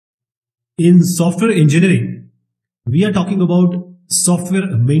In software engineering, we are talking about software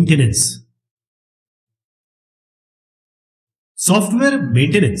maintenance. Software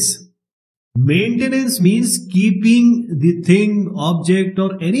maintenance. Maintenance means keeping the thing, object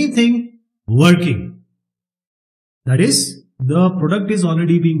or anything working. That is, the product is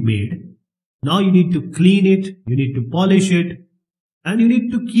already being made. Now you need to clean it, you need to polish it, and you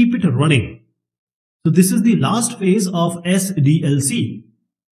need to keep it running. So this is the last phase of SDLC.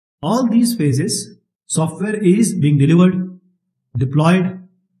 All these phases, software is being delivered, deployed,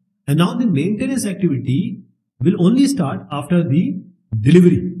 and now the maintenance activity will only start after the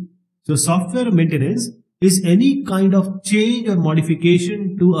delivery. So software maintenance is any kind of change or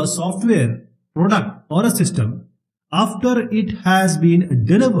modification to a software product or a system after it has been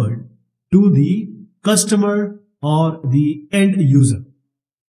delivered to the customer or the end user.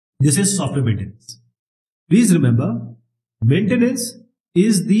 This is software maintenance. Please remember, maintenance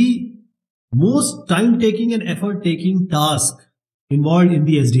is the most time-taking and effort-taking task involved in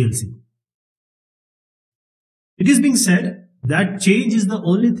the SDLC. It is being said that change is the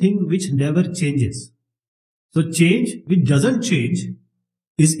only thing which never changes. So change which doesn't change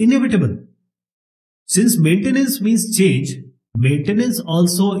is inevitable. Since maintenance means change, maintenance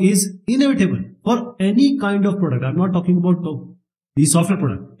also is inevitable for any kind of product. I'm not talking about the software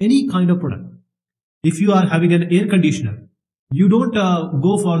product, any kind of product. If you are having an air conditioner, you don't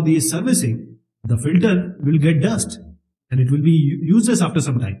go for the servicing, the filter will get dust and it will be useless after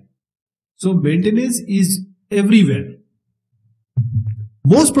some time. So maintenance is everywhere.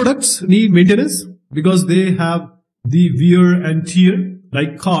 Most products need maintenance because they have the wear and tear,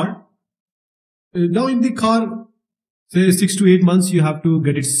 like car. Now in the car, say 6 to 8 months you have to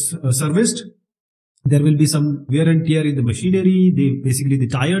get it serviced. There will be some wear and tear in the machinery, basically the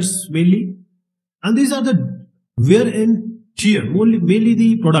tires mainly. And these are the wear and tear, mainly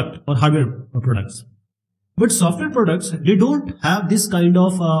the product or hardware products. But software products, they don't have this kind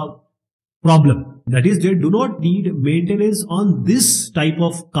of problem. That is, they do not need maintenance on this type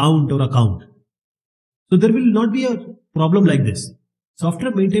of count or account. So there will not be a problem like this.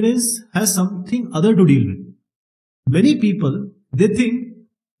 Software maintenance has something other to deal with. Many people, they think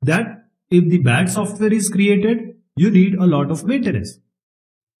that if the bad software is created, you need a lot of maintenance.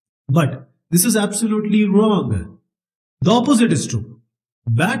 But this is absolutely wrong. The opposite is true.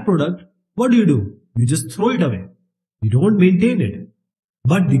 Bad product, what do? You just throw it away. You don't maintain it.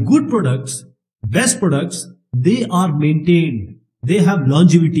 But the good products, best products, they are maintained. They have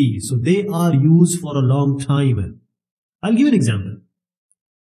longevity. So they are used for a long time. I'll give you an example.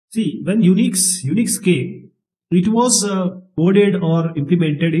 See, when Unix came, it was coded or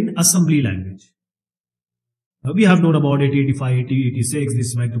implemented in assembly language. We have known about 8085, 8086,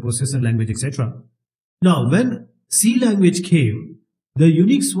 this microprocessor language, etc. Now, when C language came, the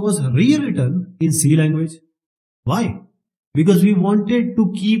Unix was rewritten in C language. Why? Because we wanted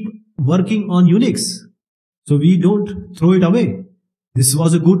to keep working on Unix. So we don't throw it away. This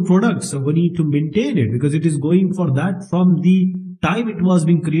was a good product, so we need to maintain it because it is going for that from the time it was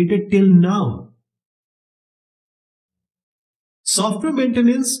being created till now. Software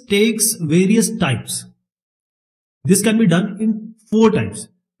maintenance takes various types. This can be done in 4 types.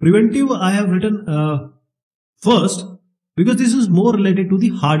 Preventive I have written first because this is more related to the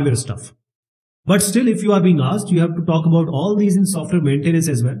hardware stuff. But still, if you are being asked, you have to talk about all these in software maintenance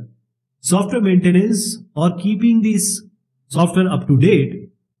as well. Software maintenance or keeping this software up to date,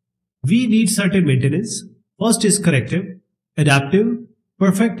 we need certain maintenance. First is corrective, adaptive,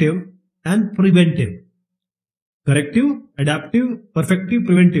 perfective and preventive. Corrective, adaptive, perfective,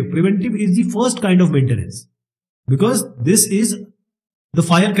 preventive. Preventive is the first kind of maintenance because this is the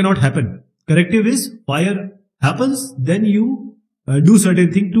fire cannot happen. Corrective is fire happens, then you do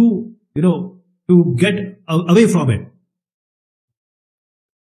certain thing to, to get away from it.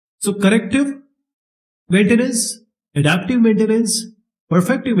 So corrective maintenance, adaptive maintenance,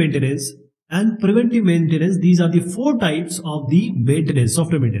 perfective maintenance and preventive maintenance, these are the 4 types of the maintenance,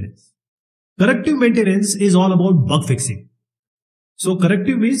 software maintenance. Corrective maintenance is all about bug fixing. So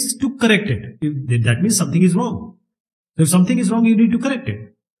corrective means to correct it. That means something is wrong. So if something is wrong, you need to correct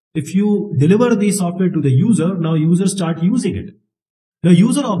it. If you deliver the software to the user, now users start using it. The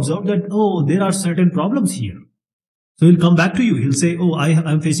user observes that, oh, there are certain problems here. So he'll come back to you. He'll say, oh,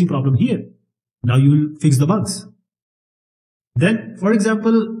 I'm facing problem here. Now you will fix the bugs. Then, for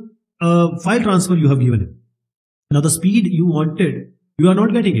example, file transfer you have given him. Now the speed you wanted, you are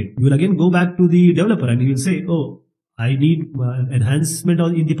not getting it. You will again go back to the developer and he will say, oh, I need enhancement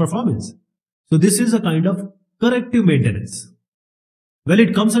in the performance. So this is a kind of corrective maintenance. Well,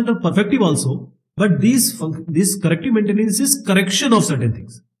 it comes under perfective also, but this corrective maintenance is correction of certain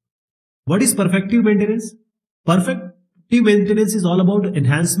things. What is perfective maintenance? Perfective maintenance is all about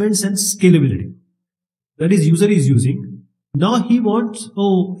enhancements and scalability. That is, user is using. Now he wants,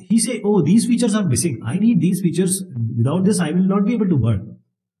 he say, these features are missing. I need these features. Without this, I will not be able to work.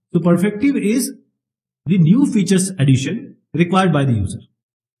 So perfective is the new features addition required by the user.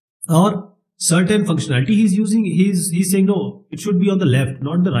 Or certain functionality he's using, he's saying, no, it should be on the left,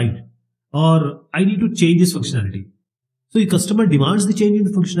 not the right. Or I need to change this functionality. So the customer demands the change in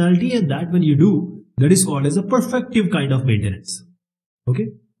the functionality, and that when you do, that is called as a perfective kind of maintenance. Okay.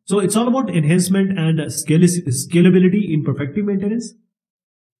 So it's all about enhancement and scalability in perfective maintenance.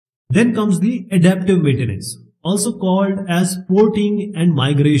 Then comes the adaptive maintenance, also called as porting and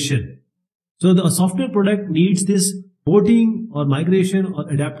migration. So the software product needs this porting or migration or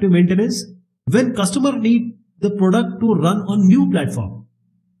adaptive maintenance when customer need the product to run on new platform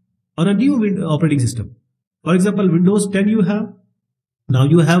or a new operating system. For example, Windows 10 you have, now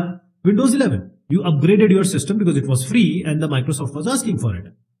you have Windows 11. You upgraded your system because it was free and the Microsoft was asking for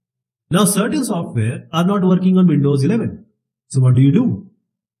it. Now certain software are not working on Windows 11. So what do?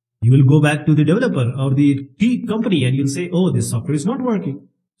 You will go back to the developer or the company and you'll say, this software is not working.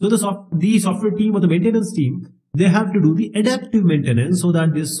 So the software team or the maintenance team, they have to do the adaptive maintenance so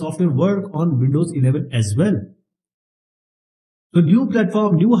that this software work on Windows 11 as well. So new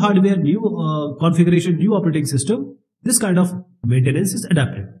platform, new hardware, new configuration, new operating system, this kind of maintenance is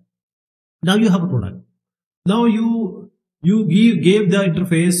adaptive. Now you have a product. Now you gave the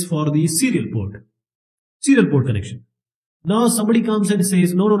interface for the serial port connection. Now somebody comes and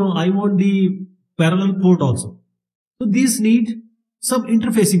says, no, I want the parallel port also. So these need some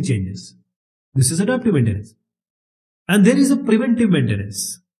interfacing changes. This is adaptive maintenance. And there is a preventive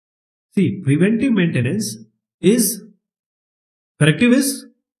maintenance. See, preventive maintenance is, corrective is,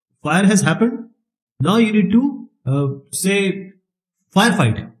 fire has happened. Now you need to say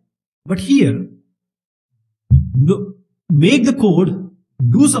firefight. But here, make the code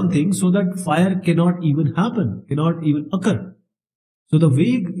do something so that fire cannot even happen, cannot even occur. So the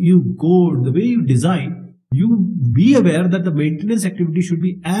way you code, the way you design, you be aware that the maintenance activity should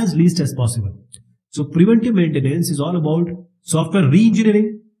be as least as possible. So preventive maintenance is all about software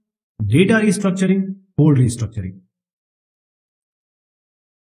re-engineering, data restructuring, code restructuring.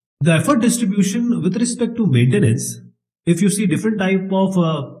 The effort distribution with respect to maintenance, if you see different type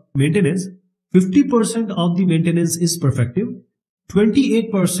of maintenance, 50% of the maintenance is perfective,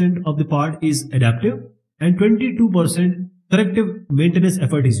 28% of the part is adaptive, and 22% corrective maintenance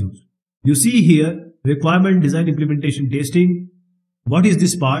effort is used. You see here, requirement, design, implementation, testing. What is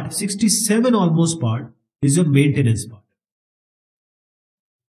this part? 67 almost part is your maintenance part.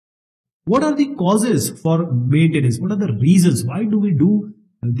 What are the causes for maintenance? What are the reasons? Why do we do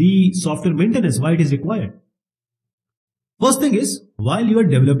the software maintenance? Why it is required? First thing is, while you are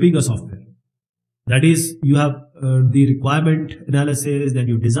developing a software, that is, you have the requirement analysis, then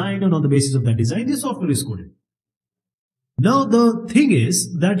you design, and on the basis of that design, the software is coded. Now, the thing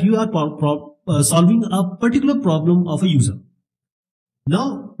is that you are solving a particular problem of a user.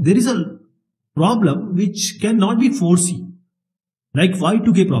 Now, there is a problem which cannot be foreseen, like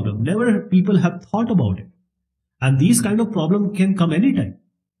Y2K problem. Never people have thought about it. And these kind of problem can come anytime.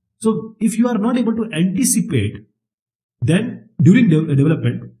 So, if you are not able to anticipate, then during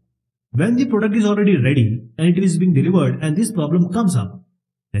development, when the product is already ready and it is being delivered and this problem comes up,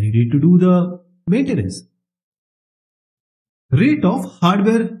 then you need to do the maintenance. Rate of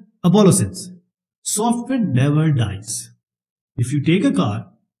hardware obsolescence. Software never dies. If you take a car,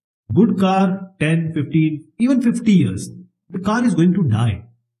 good car, 10, 15, even 50 years, the car is going to die.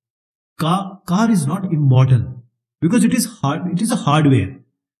 Car is not immortal because it is hard. It is a hardware.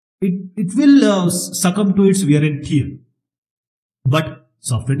 It will succumb to its wear and tear. But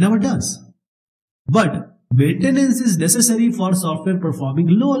software never does. But maintenance is necessary for software performing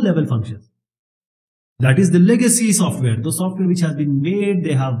low level functions. That is the legacy software, the software which has been made,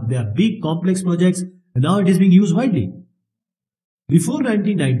 they are big complex projects, and now it is being used widely. Before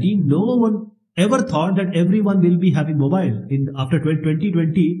 1990, no one ever thought that everyone will be having mobile. After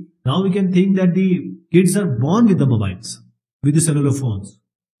 2020, now we can think that the kids are born with the mobiles, with the cellular phones,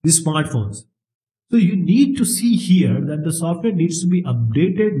 the smartphones. So you need to see here that the software needs to be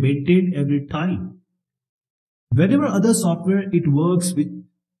updated, maintained every time. Whenever other software, it works with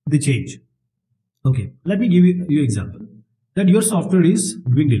the change. Okay, let me give you an example. That your software is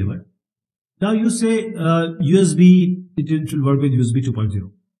being delivered. Now you say USB, it will work with USB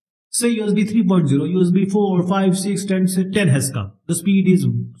 2.0. Say USB 3.0, USB 4, 5, 6, 10, say 10 has come. The speed is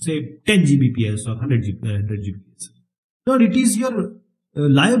say 10 Gbps or 100 Gbps. Now it is your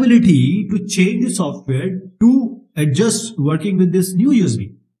liability to change the software to adjust working with this new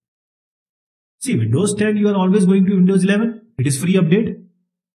USB. See, Windows 10, you are always going to Windows 11. It is free update.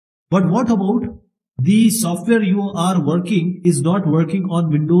 But what about the software you are working is not working on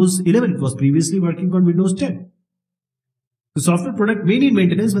Windows 11. It was previously working on Windows 10. The software product may need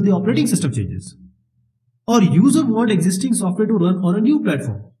maintenance when the operating system changes. Or user want existing software to run on a new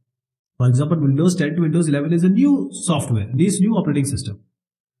platform. For example, Windows 10 to Windows 11 is a new software, this new operating system.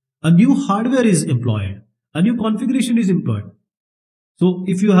 A new hardware is employed. A new configuration is employed. So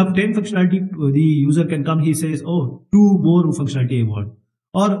if you have 10 functionality, the user can come, he says, oh, 2 more functionality I want.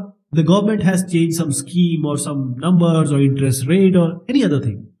 Or the government has changed some scheme or some numbers or interest rate or any other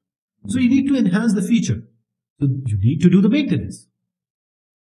thing. So you need to enhance the feature. So you need to do the maintenance.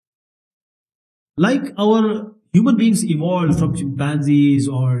 Like our human beings evolved from chimpanzees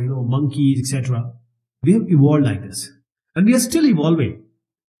or monkeys, etc. We have evolved like this. And we are still evolving.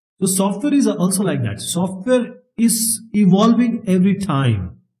 So software is also like that. Software is evolving every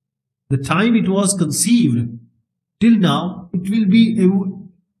time. The time it was conceived till now, it will be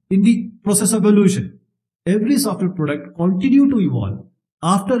in the process of evolution. Every software product continue to evolve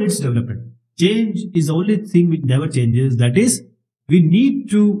after its development. Change is the only thing which never changes. That is, we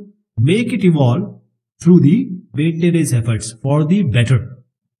need to make it evolve through the maintenance efforts for the better.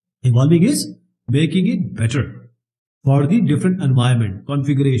 Evolving is making it better for the different environment,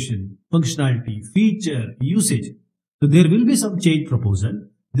 configuration, functionality, feature, usage. So there will be some change proposal.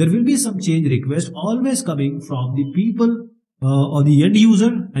 There will be some change request always coming from the people or the end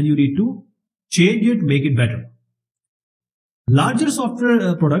user, and you need to change it, make it better. Larger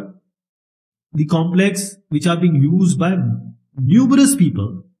software product, the complex which are being used by numerous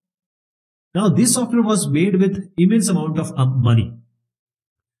people. Now this software was made with immense amount of money.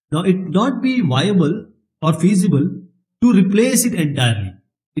 Now it not be viable or feasible to replace it entirely.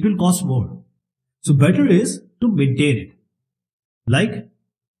 It will cost more. So better is to maintain it. Like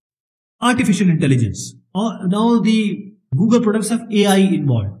artificial intelligence. Now the Google products have AI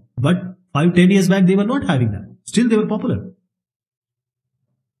involved. But 5-10 years back they were not having that. Still they were popular.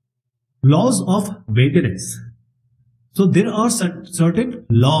 Laws of maintenance. So there are certain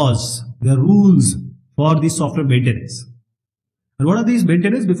laws, there are rules for the software maintenance. And what are these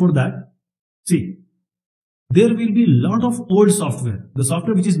maintenance before that? See, there will be a lot of old software. The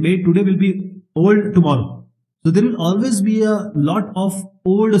software which is made today will be old tomorrow. So there will always be a lot of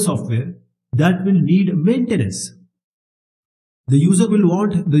old software that will need maintenance. The user will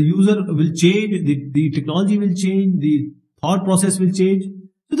change, the technology will change, the thought process will change.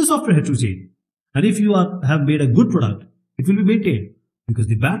 So the software has to change. And if you have made a good product, it will be maintained, because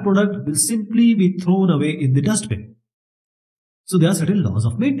the bad product will simply be thrown away in the dustbin. So there are certain laws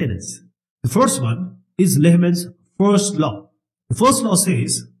of maintenance. The first one is Lehman's first law. The first law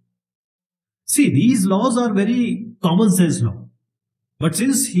says, see, these laws are very common sense law. But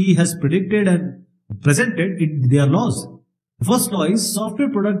since he has predicted and presented it, they are laws. The first law is software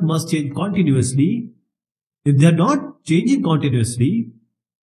product must change continuously. If they are not changing continuously,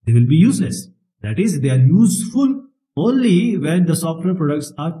 they will be useless. That is, they are useful only when the software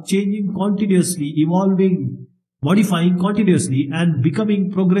products are changing continuously, evolving, modifying continuously and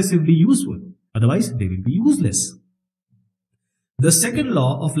becoming progressively useful. Otherwise, they will be useless. The second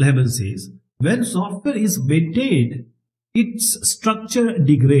law of Lehman says, when software is maintained, its structure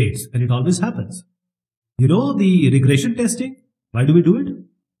degrades, and it always happens. You know the regression testing? Why do we do it?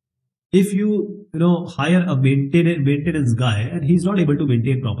 If you hire a maintenance guy and he's not able to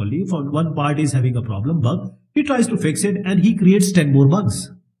maintain properly, for one part is having a problem, bug, he tries to fix it and he creates 10 more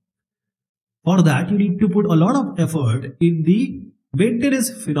bugs. For that, you need to put a lot of effort in the maintenance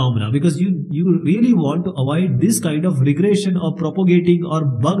phenomena, because you really want to avoid this kind of regression or propagating or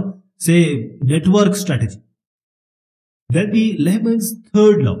bug, say, network strategy. Then the Lehman's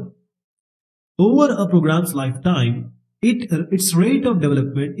third law. Over a program's lifetime, its rate of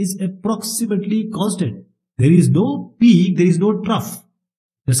development is approximately constant. There is no peak, there is no trough.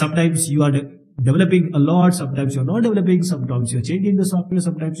 Sometimes you are developing a lot, sometimes you are not developing, sometimes you are changing the software,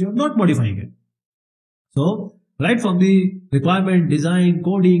 sometimes you are not modifying it. So, right from the requirement, design,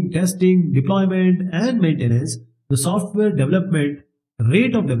 coding, testing, deployment and maintenance, the software development,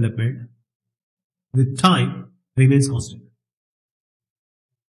 rate of development with time remains constant.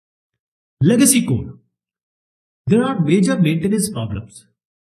 Legacy code. There are major maintenance problems.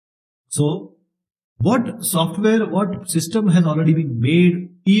 So, what software, what system has already been made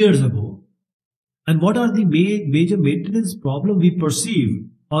years ago, and what are the major maintenance problem we perceive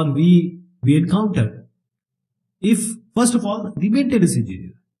or we encounter? If, first of all, the maintenance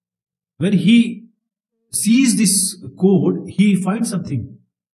engineer, when he sees this code, he finds something.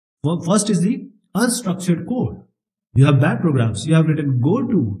 First is the unstructured code. You have bad programs. You have written go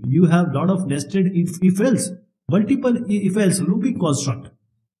to. You have lot of nested if else, multiple if else looping construct.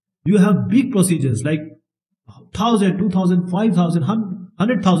 You have big procedures like 1,000, 2,000, 5,000,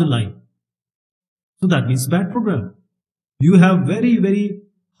 100,000 line. So that means bad program. You have very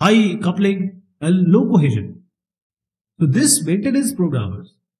high coupling and low cohesion. So this maintenance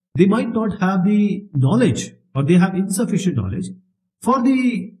programmers, they might not have the knowledge, or they have insufficient knowledge for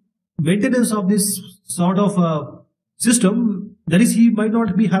the maintenance of this sort of system. That is, he might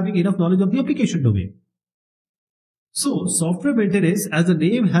not be having enough knowledge of the application domain. So software maintenance, as the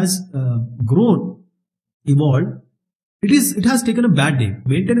name has grown, evolved, it has taken a bad name.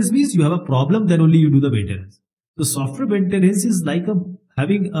 Maintenance means you have a problem, then only you do the maintenance. So software maintenance is like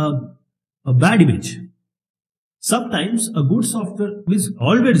having a bad image. Sometimes a good software means,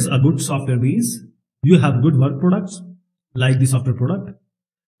 always a good software means you have good work products like the software product.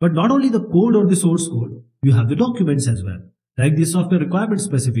 But not only the code or the source code, you have the documents as well, like the software requirement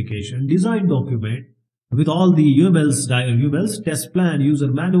specification, design document with all the UMLs, test plan, user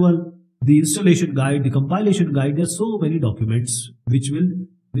manual, the installation guide, the compilation guide. There are so many documents which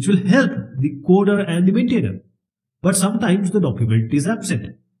will help the coder and the maintainer. But sometimes the document is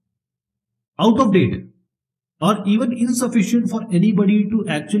absent, out of date, or even insufficient for anybody to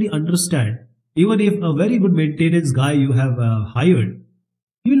actually understand. Even if a very good maintenance guy you have hired,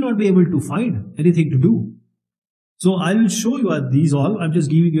 he will not be able to find anything to do. So I will show you these all. I'm just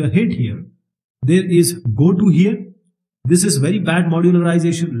giving you a hint here. There is go to here. This is very bad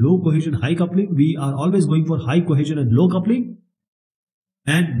modularization, low cohesion, high coupling. We are always going for high cohesion and low coupling.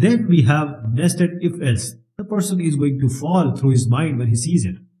 And then we have nested if else. The person is going to fall through his mind when he sees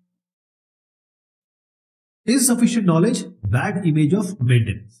it. Insufficient knowledge, bad image of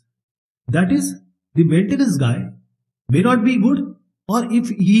maintenance. That is, the maintenance guy may not be good, or if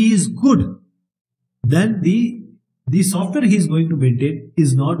he is good, then the software he is going to maintain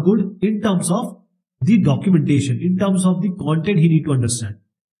is not good in terms of the documentation, in terms of the content he need to understand.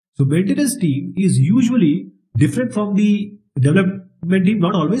 So maintenance team is usually different from the development team,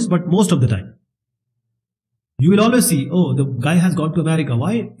 not always, but most of the time. You will always see, oh, the guy has gone to America.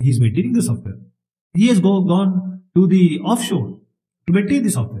 Why? He is maintaining the software. He has gone to the offshore to maintain the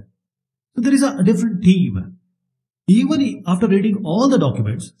software. So there is a different team. Even after reading all the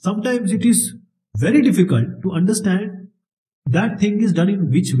documents, sometimes it is very difficult to understand that thing is done in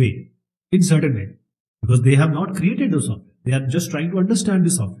which way, in certain way, because they have not created the software. They are just trying to understand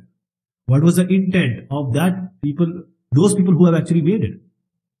the software. What was the intent of those people who have actually made it?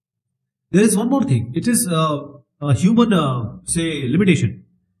 There is one more thing. It is a human, limitation.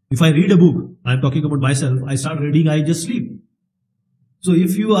 If I read a book, I am talking about myself, I start reading, I just sleep. So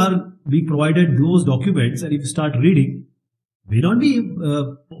if you are being provided those documents and if you start reading, may not be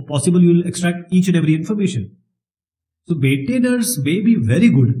possible you will extract each and every information. So maintainers may be very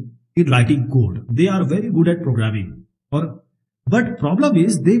good in writing code. They are very good at programming. But problem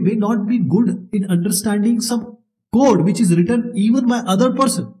is they may not be good in understanding some code which is written even by other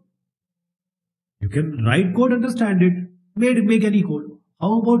person. You can write code, understand it, make any code.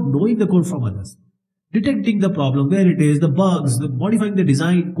 How about knowing the code from others? Detecting the problem, where it is, the bugs, modifying the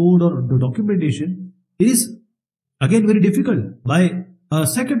design, code or the documentation is again very difficult by a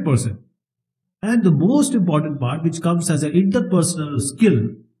second person. And the most important part, which comes as an interpersonal skill,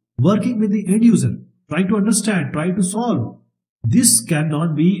 working with the end user, trying to understand, trying to solve. This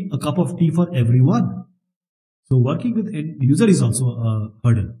cannot be a cup of tea for everyone. So working with end user is also a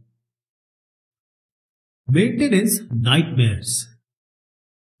hurdle. Maintenance nightmares.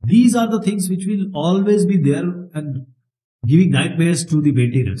 These are the things which will always be there and giving nightmares to the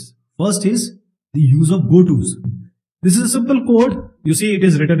maintainers. First is the use of go-tos. This is a simple code. You see it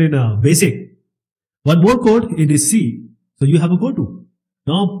is written in BASIC. One more code, it is C. So you have a go-to.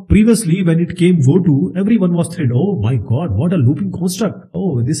 Now previously when it came go-to, everyone was thrilled. Oh my God, what a looping construct.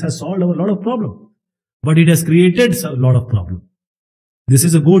 Oh, this has solved a lot of problem. But it has created a lot of problem. This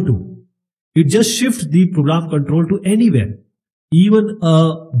is a go-to. It just shifts the program control to anywhere. Even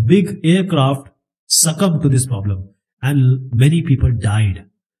a big aircraft succumbed to this problem and many people died.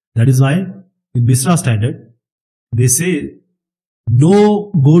 That is why in BISRA standard, they say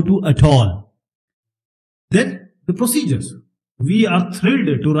no go-to at all. Then the procedures. We are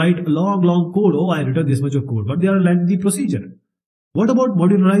thrilled to write a long code. Oh, I written this much of code, but they are lengthy procedure. What about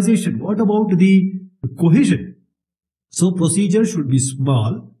modularization? What about the cohesion? So procedure should be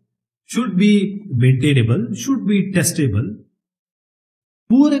small, should be maintainable, should be testable.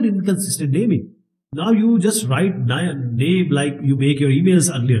 Poor and inconsistent naming. Now you just write name like you make your emails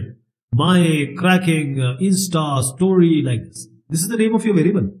earlier. My cracking, Insta, story, like this. This is the name of your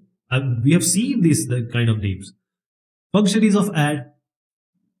variable. And we have seen these kind of names. Function is of add.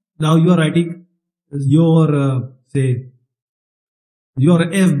 Now you are writing your say your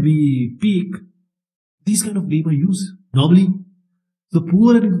FB peak. These kind of name are used normally. The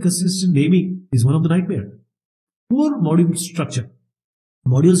poor and inconsistent naming is one of the nightmare. Poor module structure,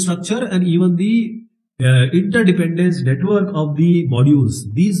 and even the interdependence network of the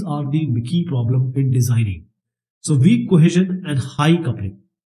modules. These are the key problem in designing. So weak cohesion and high coupling.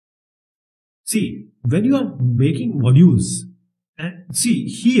 See, when you are making modules, and see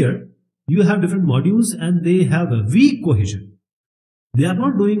here you have different modules and they have a weak cohesion. They are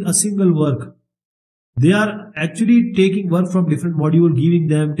not doing a single work. They are actually taking work from different module, giving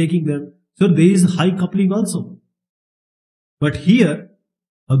them, taking them. So there is high coupling also. But here,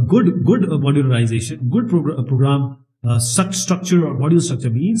 a good modularization, good program structure or module structure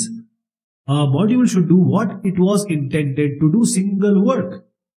means a module should do what it was intended to do, single work.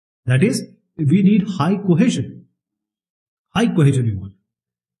 That is, we need high cohesion. High cohesion we want.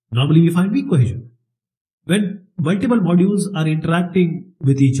 Normally we find weak cohesion. When multiple modules are interacting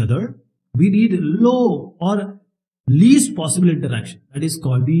with each other, we need low or least possible interaction. That is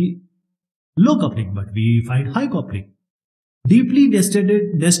called the low coupling, but we find high coupling. Deeply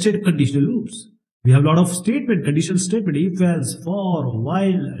nested conditional loops. We have a lot of conditional statement, if, else, for,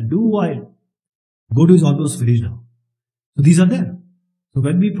 while, do while. Go to is almost finished now. So these are there. So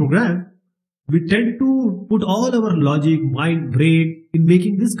when we program, we tend to put all our logic, mind, brain in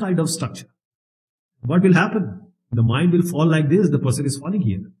making this kind of structure. What will happen? The mind will fall like this, the person is falling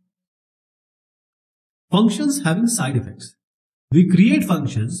here. Functions having side effects. We create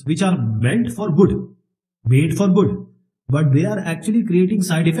functions which are meant for good, made for good, but they are actually creating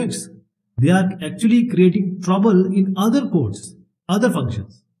side effects. They are actually creating trouble in other codes, other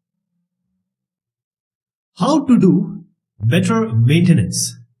functions. How to do better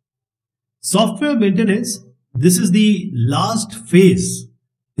maintenance? Software maintenance, this is the last phase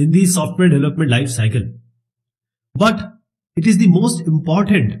in the software development life cycle. But it is the most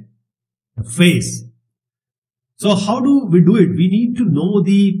important phase. So how do we do it? We need to know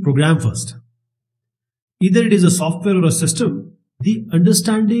the program first. Either it is a software or a system, the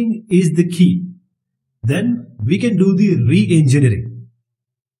understanding is the key. Then we can do the re-engineering.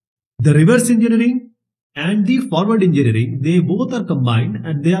 The reverse engineering and the forward engineering, they both are combined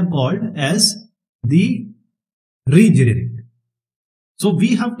and they are called as the re-engineering. So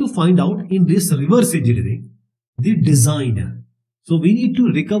we have to find out in this reverse engineering the design. So we need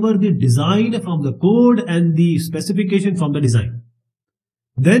to recover the design from the code and the specification from the design.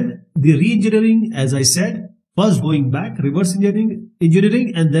 Then the re-engineering, as I said, first going back, reverse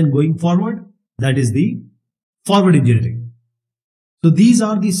engineering and then going forward, that is the forward engineering. So these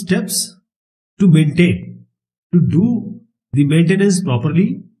are the steps to maintain, to do the maintenance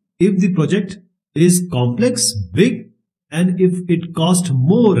properly if the project is complex, big, and if it costs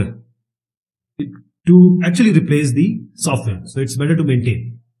more to actually replace the software. So it's better to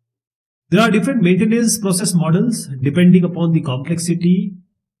maintain. There are different maintenance process models depending upon the complexity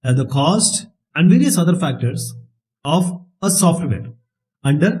and the cost and various other factors of a software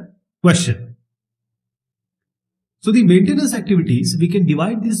under question. So the maintenance activities, we can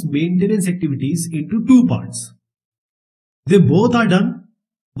divide these maintenance activities into two parts. They both are done,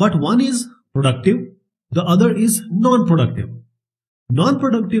 but one is productive, the other is non-productive.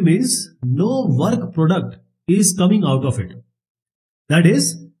 Non-productive means no work product is coming out of it. That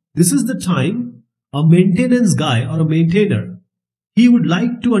is, this is the time a maintenance guy or a maintainer, he would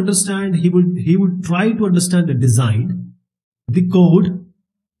like to understand, he would try to understand the design, the code,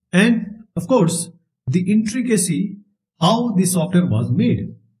 and of course, the intricacy, how the software was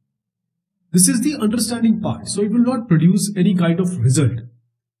made. This is the understanding part, so it will not produce any kind of result.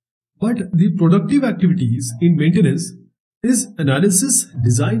 But the productive activities in maintenance is analysis,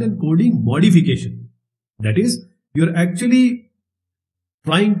 design and coding modification. That is, you're actually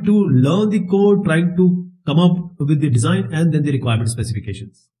trying to learn the code, trying to come up with the design and then the requirement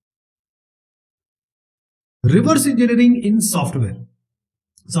specifications. Reverse engineering in software.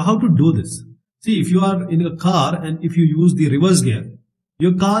 So how to do this? See, if you are in a car and if you use the reverse gear,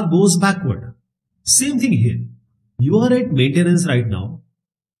 your car goes backward. Same thing here. You are at maintenance right now.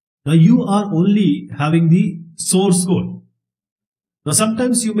 Now you are only having the source code. Now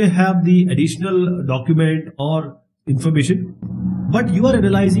sometimes you may have the additional document or information, but you are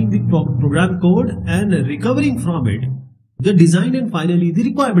analyzing the program code and recovering from it the design and finally the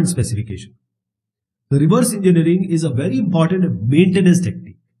requirement specification. The reverse engineering is a very important maintenance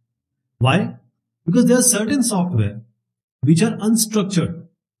technique. Why? Because there are certain software which are unstructured.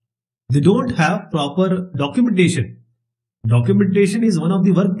 They don't have proper documentation. Documentation is one of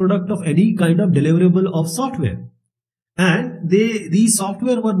the work product of any kind of deliverable of software. and these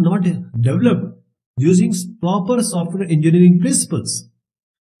software were not developed using proper software engineering principles,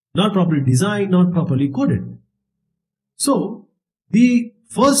 not properly designed, not properly coded. So the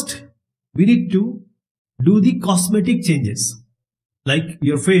first we need to do the cosmetic changes. Like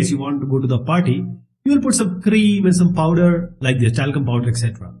your face, you want to go to the party, you will put some cream and some powder like the talcum powder,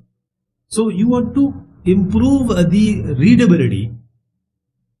 etc. So you want to improve the readability,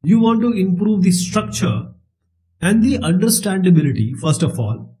 you want to improve the structure and the understandability first of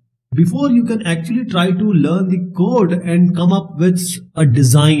all, before you can actually try to learn the code and come up with a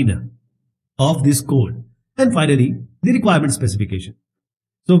design of this code. And finally, the requirement specification.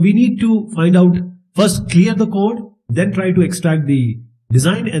 So we need to find out, first clear the code, then try to extract the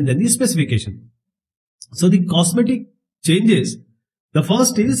design and then the specification. So the cosmetic changes, the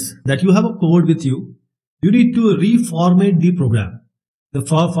first is that you have a code with you. You need to reformat the program. The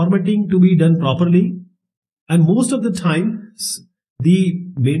formatting to be done properly, and most of the time the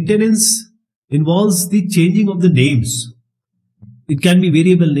maintenance involves the changing of the names. It can be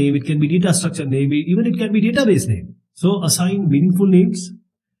variable name, it can be data structure name, even it can be database name. So assign meaningful names.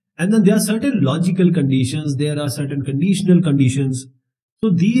 And then there are certain logical conditions, there are certain conditional conditions. So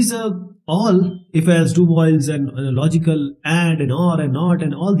these are all if else, do whiles and logical and or and not,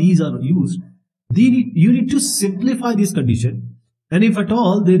 and all these are used. You need to simplify this condition, and if at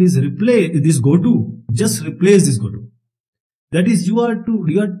all there is replace this goto, just replace this goto. That is, you are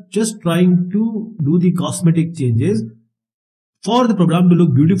just trying to do the cosmetic changes for the program to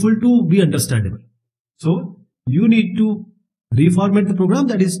look beautiful, to be understandable. So you need to reformat the program,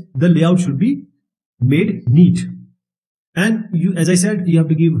 that is, the layout should be made neat. And you, as I said, you have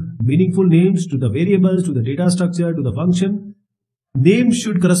to give meaningful names to the variables, to the data structure, to the function. Names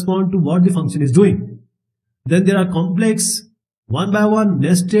should correspond to what the function is doing. Then there are complex, one by one,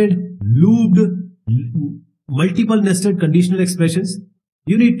 nested, looped, multiple nested conditional expressions.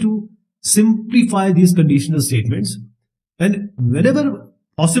 You need to simplify these conditional statements. And whenever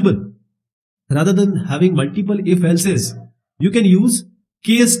possible, rather than having multiple if-elses, you can use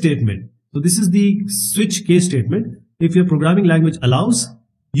case statement. So this is the switch case statement. If your programming language allows,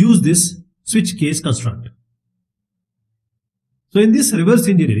 use this switch case construct. So in this reverse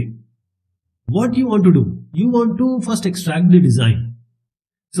engineering, what you want to do? You want to first extract the design.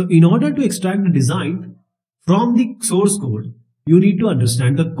 So in order to extract the design from the source code, you need to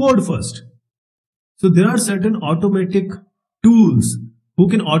understand the code first. So there are certain automatic tools who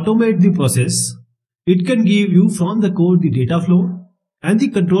can automate the process. It can give you from the code the data flow and the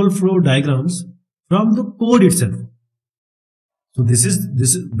control flow diagrams from the code itself. So this is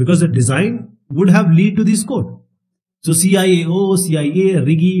because the design would have lead to this code. So CIAO, CIA,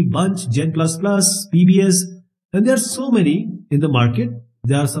 Rigi, Bunch, Gen++, PBS, and there are so many in the market.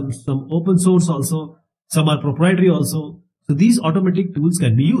 There are some open source also, some are proprietary also. So these automatic tools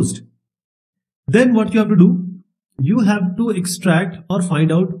can be used. Then what you have to do? You have to extract or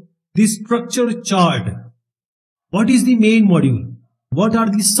find out the structure chart. What is the main module? What are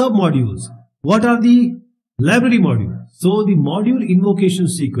the sub-modules? What are the library modules? So the module invocation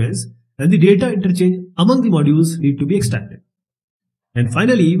sequence and the data interchange among the modules need to be extracted. And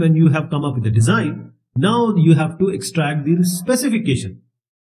finally, when you have come up with the design, now you have to extract the specification.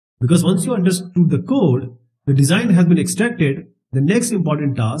 Because once you understood the code, the design has been extracted, the next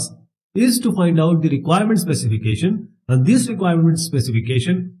important task is to find out the requirement specification, and this requirement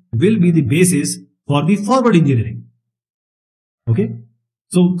specification will be the basis for the forward engineering. Okay?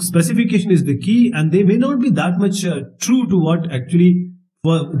 So specification is the key, and they may not be that much true to what actually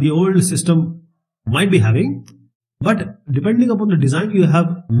for the old system might be having, but depending upon the design you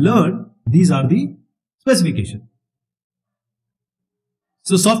have learned, these are the specification.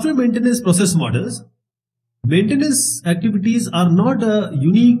 So software maintenance process models. Maintenance activities are not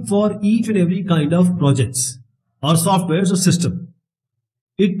unique for each and every kind of projects or softwares or system.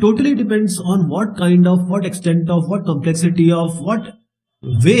 It totally depends on what kind of, what extent of, what complexity of, what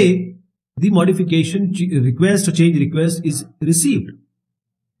way the modification request or change request is received.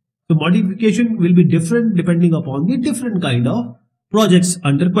 So modification will be different depending upon the different kind of projects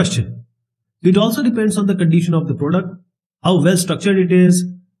under question. It also depends on the condition of the product, how well structured it is,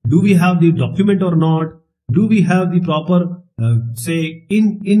 do we have the document or not, do we have the proper say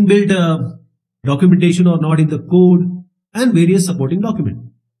inbuilt documentation or not in the code, and various supporting documents.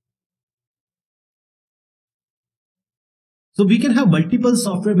 So we can have multiple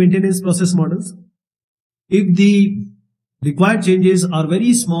software maintenance process models. If the required changes are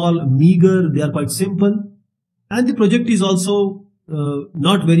very small, meager, they are quite simple, and the project is also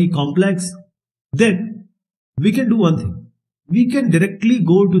not very complex, then we can do one thing. We can directly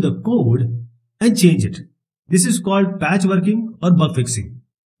go to the code and change it. This is called patchworking or bug fixing.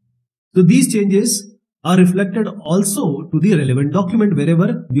 So these changes are reflected also to the relevant document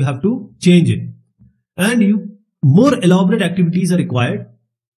wherever you have to change it. And more elaborate activities are required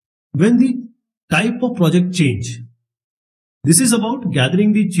when the type of project change. This is about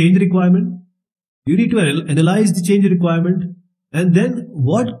gathering the change requirement. You need to analyze the change requirement, and then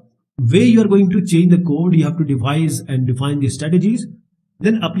what way you are going to change the code. You have to devise and define the strategies,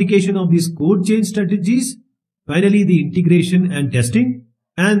 then application of these code change strategies, finally the integration and testing,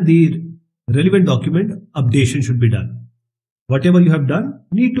 and the relevant document updation should be done. Whatever you have done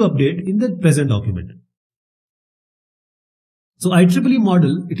need to update in the present document. So IEEE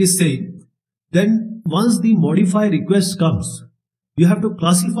model, it is saying then once the modify request comes, you have to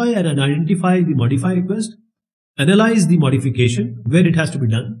classify and identify the modify request, analyze the modification where it has to be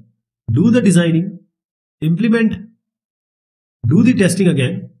done, do the designing, implement, do the testing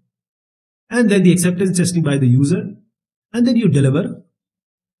again, and then the acceptance testing by the user, and then you deliver.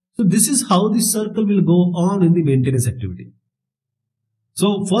 So this is how this circle will go on in the maintenance activity.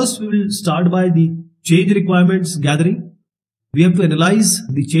 So first we will start by the change requirements gathering. We have to analyze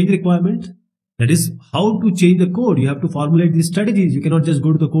the change requirement. That is how to change the code. You have to formulate these strategies. You cannot just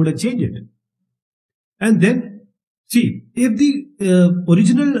go to the code and change it. And then see if the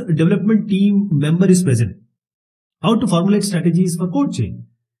original development team member is present, how to formulate strategies for code change.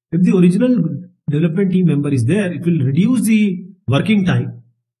 If the original development team member is there, it will reduce the working time,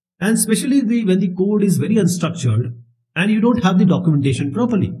 and especially when the code is very unstructured and you don't have the documentation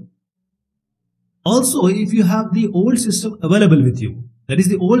properly. Also, if you have the old system available with you, that is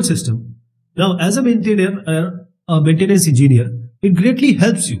the old system. Now, as a maintainer, a maintenance engineer, it greatly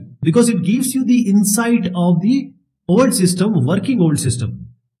helps you because it gives you the insight of the old system, working old system.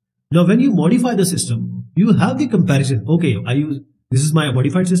 Now, when you modify the system, you have the comparison. Okay, this is my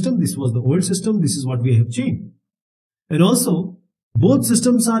modified system. This was the old system. This is what we have changed. And also, both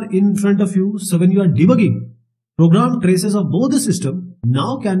systems are in front of you. So when you are debugging, program traces of both the system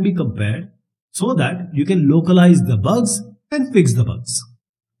now can be compared so that you can localize the bugs and fix the bugs.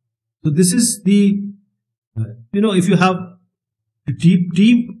 So this is the, if you have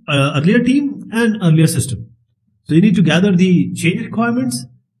earlier team and earlier system. So you need to gather the change requirements,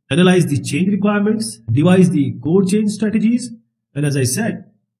 analyze the change requirements, devise the code change strategies. And as I said,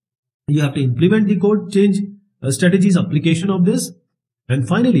 you have to implement the code change strategies, application of this, and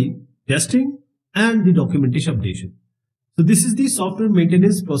finally testing and the documentation updation. So this is the software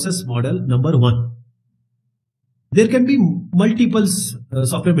maintenance process model number 1. There can be multiple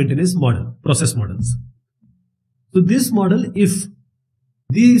software maintenance process models. So this model, if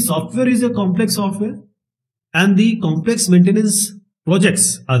the software is a complex software and the complex maintenance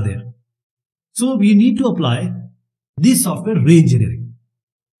projects are there, so we need to apply the software re-engineering.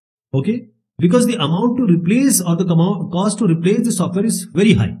 Okay, because the amount to replace or the cost to replace the software is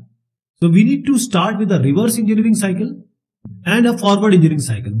very high. So we need to start with a reverse engineering cycle and a forward engineering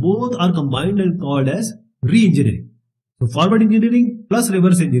cycle. Both are combined and called as re-engineering. So forward engineering plus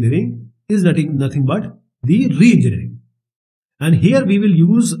reverse engineering is nothing but the re-engineering. And here we will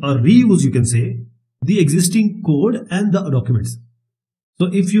use or reuse, you can say, the existing code and the documents. So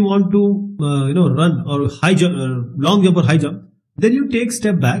if you want to run or high jump, long jump or high jump, then you take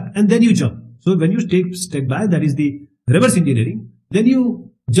step back and then you jump. So when you take step back, that is the reverse engineering. Then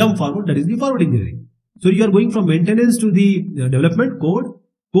you jump forward, that is the forward engineering. So you are going from maintenance to the development,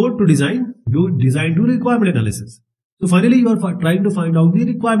 code to design, design to requirement analysis. So finally you are trying to find out the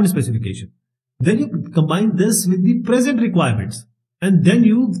requirement specification. Then you combine this with the present requirements, and then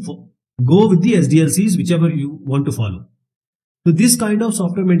you go with the SDLCs, whichever you want to follow. So this kind of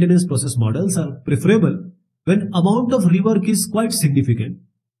software maintenance process models are preferable when amount of rework is quite significant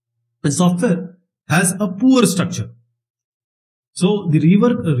and software has a poor structure. So the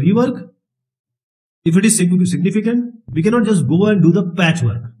rework, if it is significant, we cannot just go and do the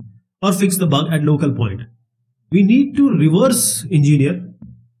patchwork or fix the bug at local point. We need to reverse engineer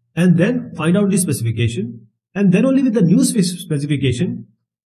and then find out the specification, and then only with the new specification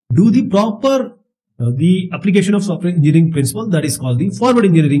do the proper the application of software engineering principle, that is called the forward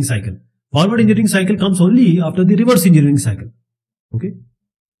engineering cycle. Forward engineering cycle comes only after the reverse engineering cycle. Okay,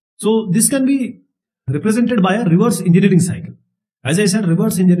 so this can be represented by a reverse engineering cycle. As I said,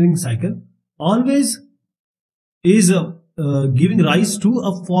 reverse engineering cycle always is giving rise to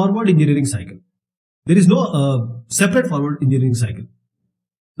a forward engineering cycle. There is no separate forward engineering cycle.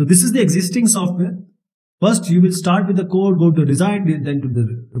 So this is the existing software. First you will start with the code, go to design, then to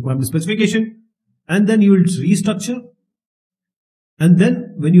the requirement specification, and then you will restructure. And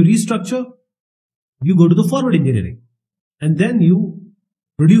then when you restructure, you go to the forward engineering, and then you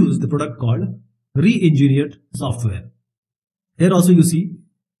produce the product called re-engineered software. Here also you see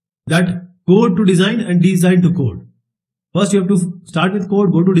that code to design and design to code. First you have to start with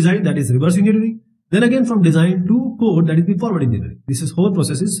code, go to design, that is reverse engineering. Then again from design to code, that is the forward engineering. This is whole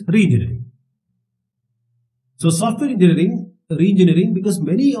process is re-engineering. So software engineering, re-engineering, because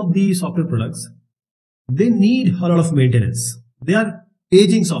many of the software products, they need a lot of maintenance. They are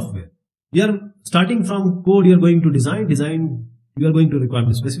aging software. You are starting from code, you are going to design, you are going to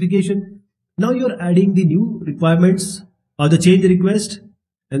requirement specification. Now you are adding the new requirements or the change request,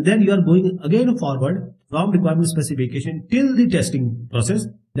 and then you are going again forward from requirement specification till the testing process.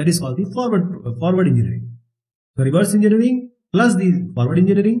 That is called the forward engineering. So reverse engineering plus the forward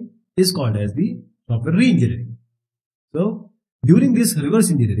engineering is called as the software re-engineering. So during this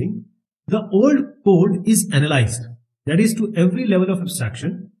reverse engineering, the old code is analyzed. That is to every level of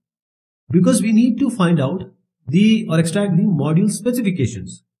abstraction, because we need to find out or extract the module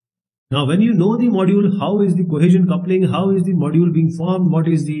specifications. Now when you know the module, how is the cohesion coupling, how is the module being formed, what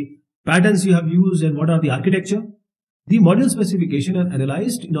is the patterns you have used, and what are the architecture, the module specification are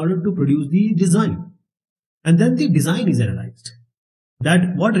analyzed in order to produce the design. And then the design is analyzed.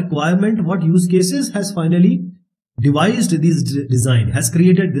 That what requirement, what use cases has finally devised this design, has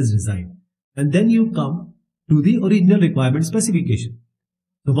created this design. And then you come to the original requirement specification.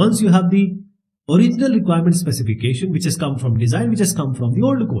 So once you have the original requirement specification, which has come from design, which has come from the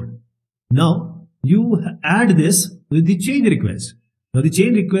old code, now you add this with the change request. Now the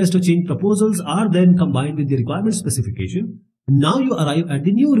change request or change proposals are then combined with the requirement specification. Now you arrive at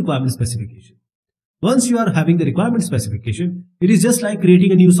the new requirement specification. Once you are having the requirement specification, it is just like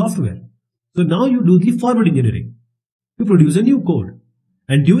creating a new software. So now you do the forward engineering to produce a new code.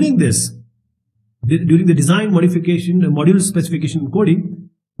 And during this, during the design, modification, module specification coding,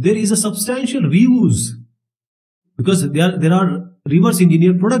 there is a substantial reuse, because there are reverse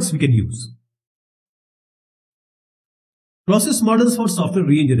engineered products we can use. Process models for software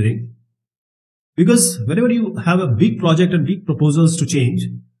re-engineering, because whenever you have a big project and big proposals to change,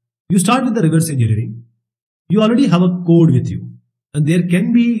 you start with the reverse engineering. You already have a code with you, and there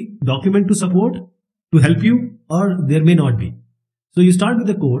can be document to support, to help you, or there may not be. So you start with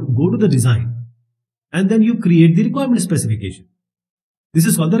the code, go to the design, and then you create the requirement specification. This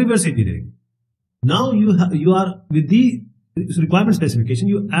is called the reverse engineering. Now you are with the requirement specification,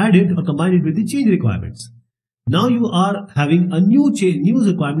 you add it or combine it with the change requirements. Now you are having a new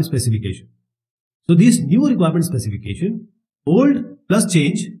requirement specification. So this new requirement specification, old plus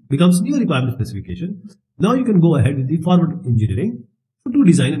change, becomes new requirement specification. Now you can go ahead with the forward engineering to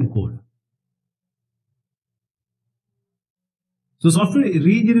design and code. So software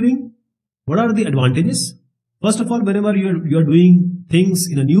re-engineering, what are the advantages? First of all, whenever you are doing things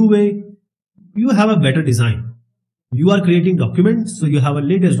in a new way, you have a better design. You are creating documents, so you have a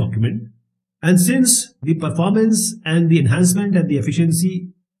latest document. And since the performance and the enhancement and the efficiency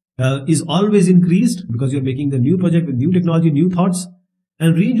is always increased, because you're making the new project with new technology, new thoughts,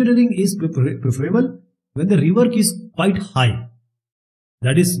 and re-engineering is preferable when the rework is quite high.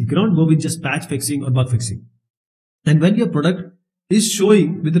 That is, you cannot go with just patch fixing or bug fixing. And when your product is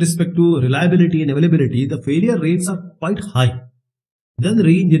showing with respect to reliability and availability, the failure rates are quite high, then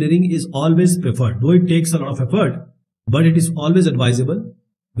re-engineering is always preferred. Though it takes a lot of effort, but it is always advisable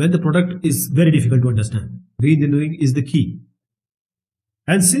when the product is very difficult to understand. Re-engineering is the key.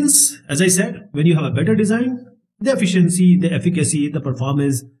 And since, as I said, when you have a better design, the efficiency, the efficacy, the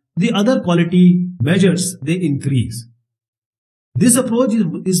performance, the other quality measures, they increase. This approach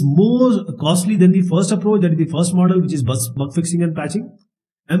is more costly than the first approach, that is the first model, which is bug fixing and patching.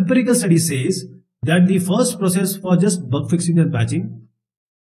 Empirical study says that the first process for just bug fixing and patching,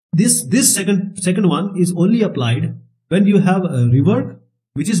 this second one is only applied when you have a rework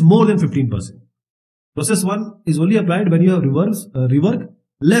which is more than 15%. Process 1 is only applied when you have rework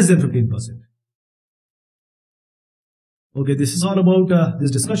less than 15%. Okay, this is all about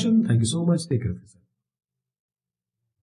this discussion. Thank you so much. Take care of yourself.